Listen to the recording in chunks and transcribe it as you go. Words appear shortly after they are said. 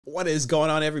What is going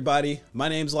on, everybody? My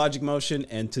name's Logic Motion,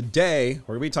 and today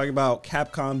we're gonna be talking about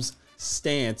Capcom's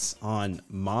stance on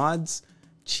mods,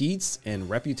 cheats, and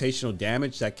reputational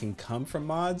damage that can come from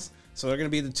mods. So they're gonna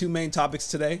be the two main topics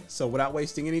today. So without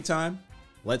wasting any time,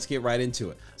 let's get right into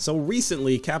it. So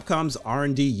recently, Capcom's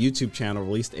R&D YouTube channel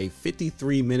released a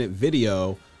 53-minute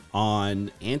video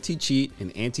on anti-cheat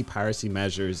and anti-piracy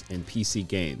measures in PC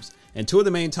games. And two of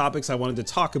the main topics I wanted to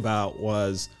talk about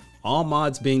was all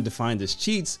mods being defined as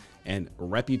cheats and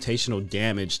reputational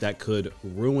damage that could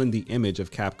ruin the image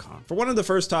of Capcom. For one of the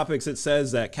first topics, it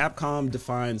says that Capcom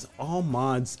defines all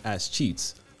mods as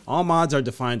cheats. All mods are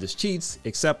defined as cheats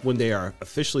except when they are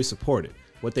officially supported.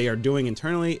 What they are doing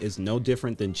internally is no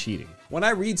different than cheating. When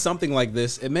I read something like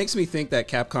this, it makes me think that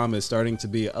Capcom is starting to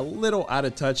be a little out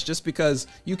of touch just because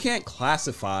you can't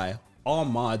classify all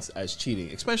mods as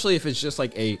cheating, especially if it's just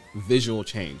like a visual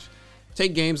change.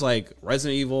 Take games like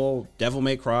Resident Evil, Devil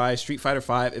May Cry, Street Fighter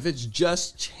V. If it's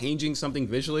just changing something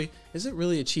visually, is it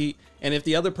really a cheat? And if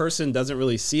the other person doesn't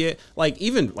really see it, like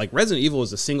even like Resident Evil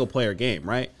is a single player game,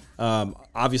 right?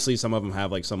 Obviously some of them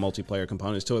have like some multiplayer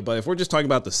components to it, but if we're just talking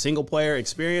about the single player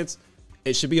experience,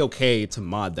 it should be okay to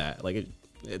mod that. Like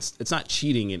it's not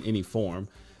cheating in any form.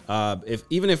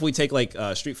 Even if we take like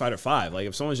Street Fighter V, like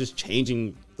if someone's just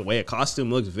changing the way a costume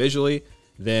looks visually,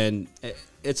 then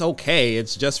it's okay.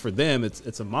 It's just for them.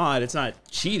 It's a mod. It's not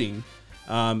cheating.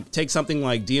 Take something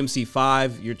like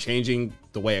DMC5. You're changing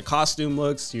the way a costume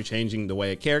looks. You're changing the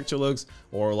way a character looks,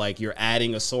 or like you're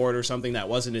adding a sword or something that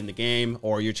wasn't in the game,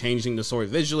 or you're changing the sword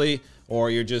visually,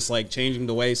 or you're just like changing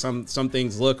the way some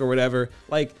things look or whatever.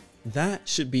 Like that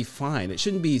should be fine. It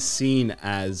shouldn't be seen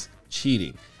as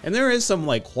cheating. And there is some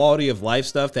like quality of life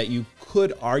stuff that you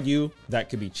could argue that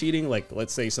could be cheating. Like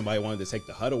let's say somebody wanted to take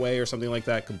the HUD away or something like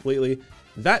that completely.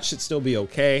 That should still be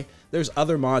okay. There's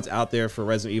other mods out there for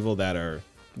Resident Evil that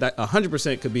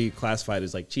 100% could be classified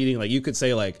as like cheating. Like you could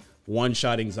say like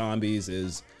one-shotting zombies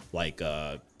is like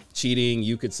cheating.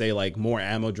 You could say like more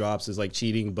ammo drops is like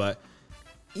cheating, but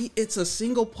it's a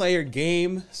single player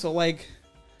game. So like,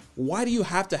 why do you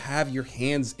have to have your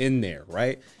hands in there,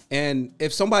 right? And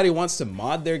if somebody wants to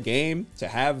mod their game to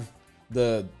have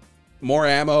the more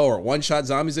ammo or one-shot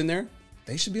zombies in there,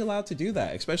 they should be allowed to do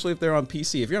that, especially if they're on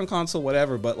PC. If you're on console,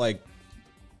 whatever, but like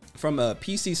from a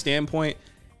PC standpoint,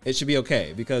 it should be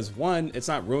okay because one, it's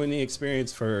not ruining the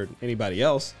experience for anybody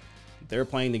else. They're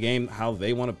playing the game how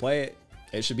they want to play it.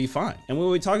 It should be fine. And when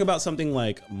we talk about something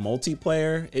like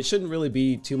multiplayer, it shouldn't really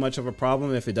be too much of a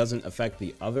problem if it doesn't affect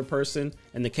the other person.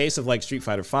 In the case of like Street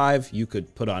Fighter V, you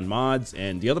could put on mods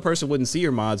and the other person wouldn't see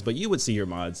your mods, but you would see your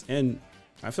mods. And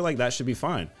I feel like that should be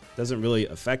fine. It doesn't really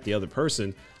affect the other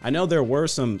person. I know there were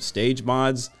some stage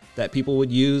mods that people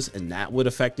would use and that would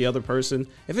affect the other person.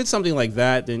 If it's something like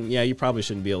that, then yeah, you probably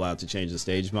shouldn't be allowed to change the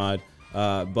stage mod.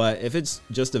 But if it's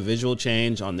just a visual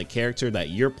change on the character that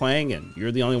you're playing and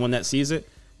you're the only one that sees it,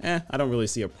 I don't really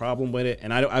see a problem with it.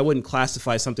 And I wouldn't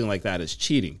classify something like that as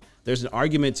cheating. There's an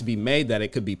argument to be made that it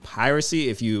could be piracy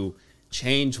if you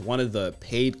change one of the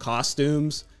paid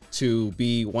costumes to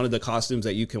be one of the costumes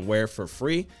that you can wear for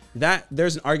free.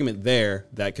 There's an argument there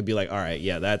that could be like, all right,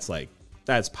 yeah,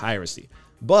 that's piracy.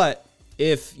 But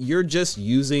if you're just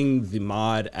using the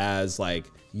mod as like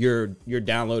you're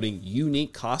downloading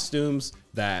unique costumes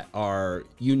that are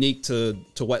unique to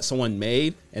what someone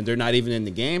made and they're not even in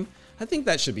the game, I think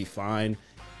that should be fine.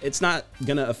 It's not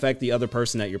gonna affect the other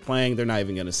person that you're playing. They're not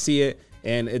even gonna see it.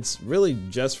 And it's really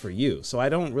just for you. So I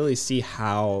don't really see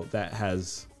how that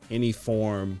has any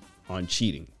form on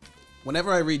cheating.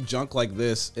 Whenever I read junk like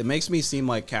this, it makes me seem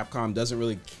like Capcom doesn't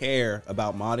really care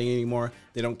about modding anymore.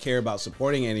 They don't care about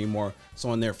supporting it anymore.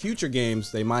 So in their future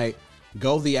games, they might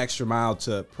go the extra mile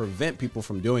to prevent people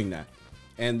from doing that.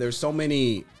 And there's so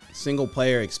many single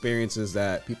player experiences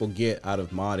that people get out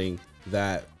of modding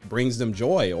that brings them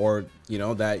joy, or you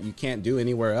know, that you can't do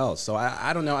anywhere else. So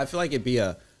I don't know. I feel like it'd be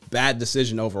a bad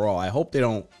decision overall. I hope they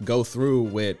don't go through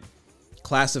with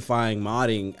classifying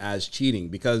modding as cheating,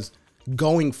 because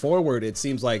going forward, it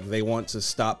seems like they want to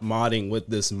stop modding with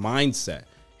this mindset.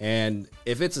 And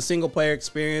if it's a single player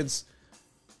experience,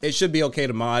 it should be okay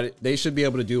to mod. They should be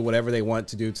able to do whatever they want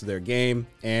to do to their game,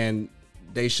 and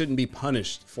they shouldn't be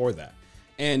punished for that.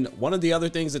 And one of the other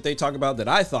things that they talk about that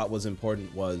I thought was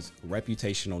important was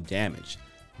reputational damage.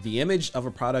 The image of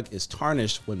a product is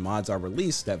tarnished when mods are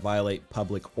released that violate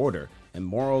public order and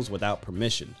morals without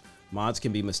permission. Mods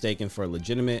can be mistaken for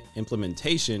legitimate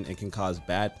implementation and can cause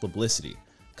bad publicity.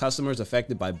 Customers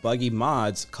affected by buggy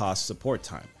mods cost support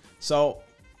time. So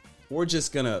we're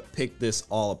just gonna pick this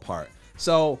all apart.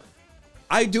 So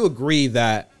I do agree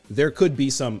that there could be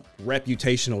some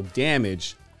reputational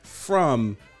damage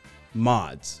from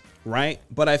mods, right?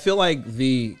 But I feel like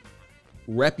the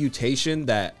reputation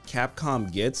that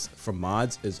Capcom gets from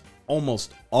mods is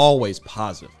almost always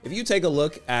positive. If you take a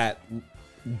look at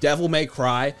Devil May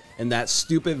Cry and that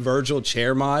stupid Virgil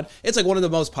chair mod, it's like one of the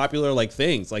most popular like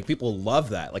things. Like people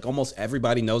love that. Like almost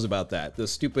everybody knows about that. The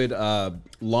stupid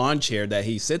lawn chair that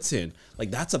he sits in. Like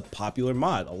that's a popular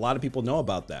mod. A lot of people know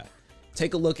about that.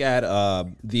 Take a look at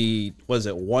the, what is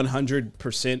it,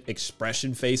 100%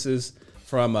 expression faces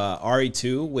from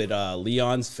RE2 with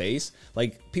Leon's face.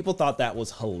 Like people thought that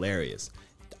was hilarious.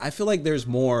 I feel like there's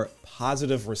more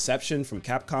positive reception from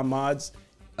Capcom mods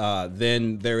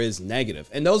than there is negative.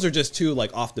 And those are just two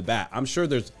like off the bat. I'm sure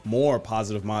there's more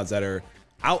positive mods that are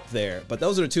out there, but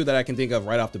those are the two that I can think of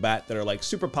right off the bat that are like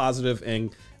super positive,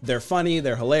 and they're funny,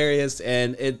 they're hilarious,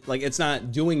 and it's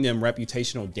not doing them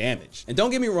reputational damage. And don't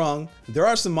get me wrong, there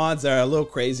are some mods that are a little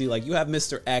crazy. Like you have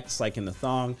Mr. X like in the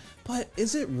thong, but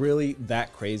is it really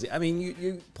that crazy? I mean,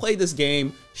 you play this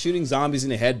game shooting zombies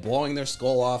in the head, blowing their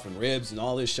skull off and ribs and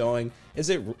all this showing. Is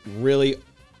it really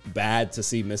bad to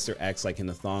see Mr. X like in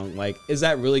the thong? Like, is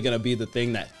that really gonna be the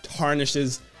thing that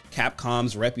tarnishes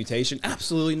Capcom's reputation?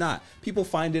 Absolutely not. People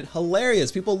find it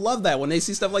hilarious. People love that when they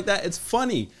see stuff like that. It's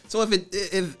funny. So if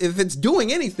it's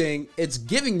doing anything, it's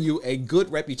giving you a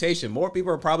good reputation. More people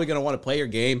are probably going to want to play your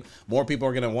game. More people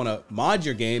are going to want to mod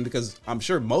your game, because I'm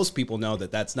sure most people know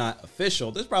that that's not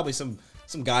official. There's probably some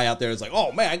guy out there that's like,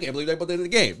 oh man, I can't believe they put that in the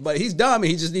game, but he's dumb and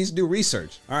he just needs to do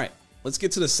research. All right, let's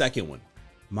get to the second one.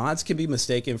 Mods can be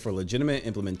mistaken for legitimate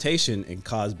implementation and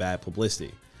cause bad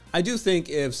publicity. I do think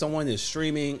if someone is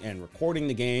streaming and recording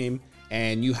the game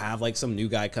and you have like some new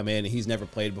guy come in and he's never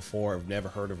played before, or never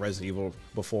heard of Resident Evil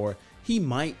before, he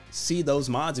might see those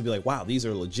mods and be like, wow, these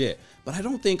are legit. But I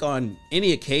don't think on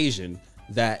any occasion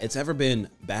that it's ever been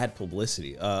bad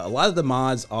publicity. A lot of the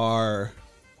mods are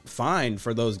fine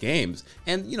for those games.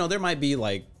 And you know, there might be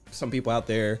like some people out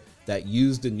there that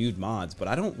use the nude mods, but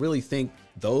I don't really think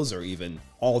those are even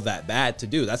all that bad to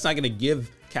do. That's not going to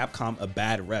give Capcom a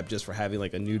bad rep just for having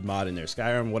like a nude mod in their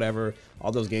Skyrim, whatever.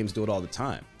 All those games do it all the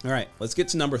time. All right, let's get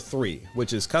to number 3,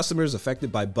 which is customers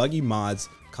affected by buggy mods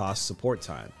cost support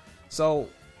time. So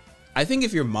I think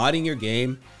if you're modding your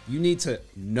game, you need to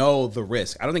know the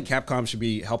risk. I don't think Capcom should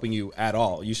be helping you at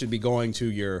all. You should be going to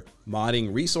your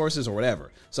modding resources or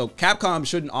whatever. So Capcom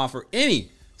shouldn't offer any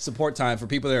support time for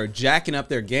people that are jacking up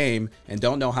their game and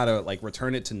don't know how to like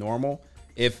return it to normal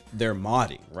if they're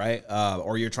modding, right?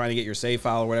 Or you're trying to get your save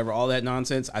file or whatever, all that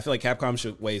nonsense. I feel like Capcom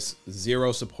should waste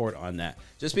zero support on that,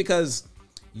 just because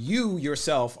you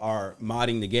yourself are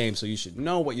modding the game. So you should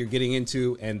know what you're getting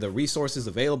into and the resources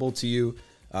available to you.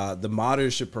 The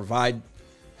modders should provide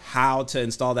how to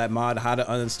install that mod, how to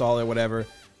uninstall it, whatever.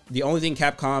 The only thing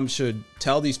Capcom should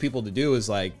tell these people to do is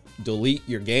like delete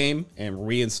your game and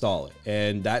reinstall it.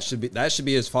 And that should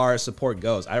be as far as support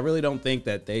goes. I really don't think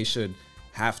that they should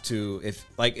have to,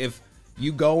 if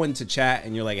you go into chat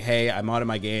and you're like, hey, I modded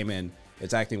my game and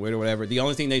it's acting weird or whatever, the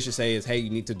only thing they should say is, hey, you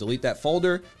need to delete that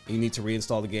folder and you need to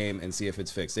reinstall the game and see if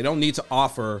it's fixed. They don't need to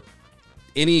offer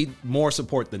any more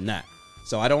support than that.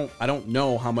 So I don't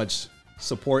know how much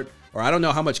support, or I don't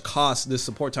know how much cost this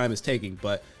support time is taking,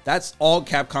 but that's all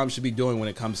Capcom should be doing when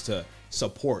it comes to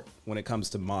support, when it comes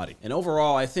to modding. And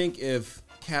overall, I think if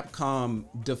Capcom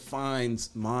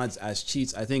defines mods as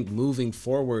cheats, I think moving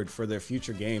forward for their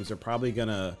future games, they're probably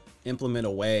gonna implement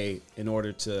a way in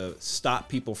order to stop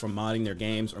people from modding their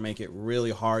games or make it really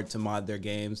hard to mod their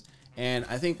games. And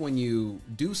I think when you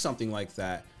do something like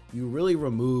that, you really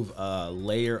remove a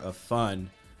layer of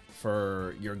fun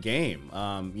for your game.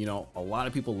 You know, a lot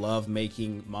of people love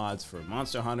making mods for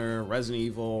Monster Hunter, Resident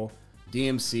Evil,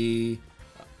 DMC,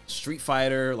 Street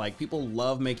Fighter. Like, people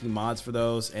love making mods for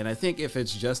those, and I think if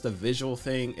it's just a visual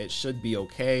thing, it should be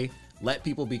okay. Let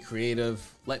people be creative,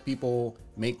 let people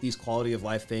make these quality of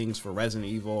life things for Resident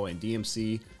Evil and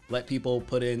DMC. Let people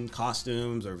put in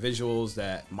costumes or visuals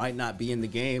that might not be in the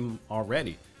game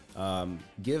already.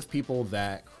 Give people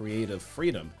that creative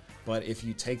freedom. But if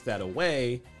you take that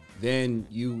away, then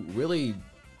you really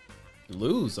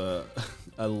lose a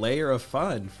layer of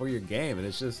fun for your game. And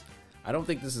it's just, I don't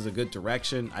think this is a good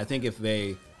direction. I think if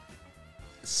they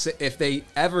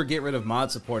ever get rid of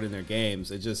mod support in their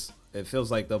games, it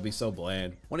feels like they'll be so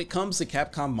bland. When it comes to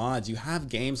Capcom mods, you have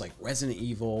games like Resident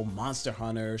Evil, Monster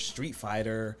Hunter, Street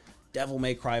Fighter, Devil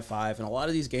May Cry 5, and a lot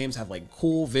of these games have like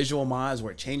cool visual mods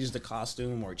where it changes the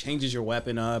costume or it changes your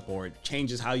weapon up or it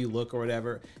changes how you look or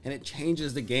whatever, and it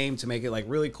changes the game to make it like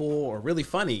really cool or really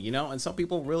funny, you know, and some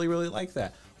people really like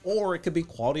that. Or it could be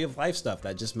quality of life stuff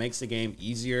that just makes the game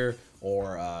easier,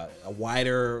 or a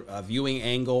wider viewing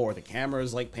angle, or the camera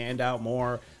is like panned out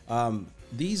more.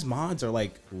 these mods are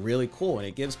like really cool, and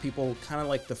it gives people kind of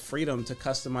like the freedom to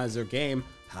customize their game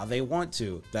how they want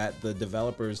to, that the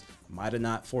developers might have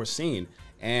not foreseen.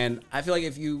 And I feel like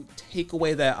if you take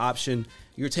away that option,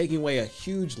 you're taking away a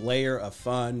huge layer of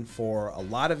fun for a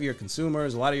lot of your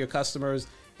consumers, a lot of your customers,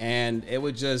 and it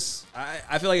would just,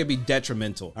 I feel like it'd be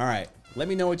detrimental. All right, let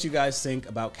me know what you guys think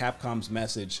about Capcom's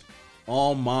message,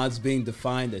 all mods being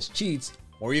defined as cheats,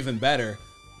 or even better,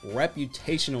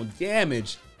 reputational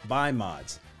damage by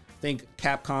mods. I think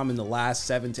Capcom in the last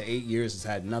 7 to 8 years has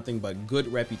had nothing but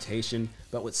good reputation,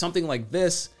 but with something like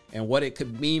this and what it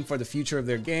could mean for the future of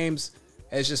their games,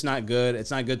 it's just not good.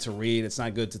 It's not good to read. It's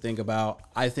not good to think about.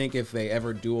 I think if they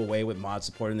ever do away with mod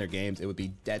support in their games, it would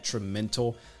be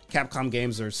detrimental. Capcom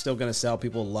games are still going to sell.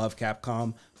 People love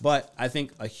Capcom, but I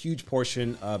think a huge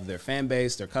portion of their fan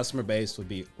base, their customer base, would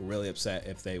be really upset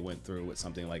if they went through with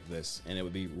something like this, and it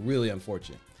would be really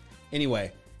unfortunate.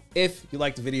 Anyway, if you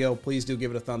liked the video, please do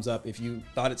give it a thumbs up. If you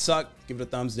thought it sucked, give it a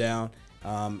thumbs down.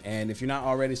 And if you're not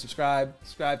already subscribed,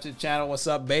 subscribe to the channel. What's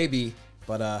up, baby?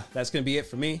 But that's going to be it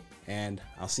for me, and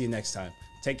I'll see you next time.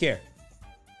 Take care.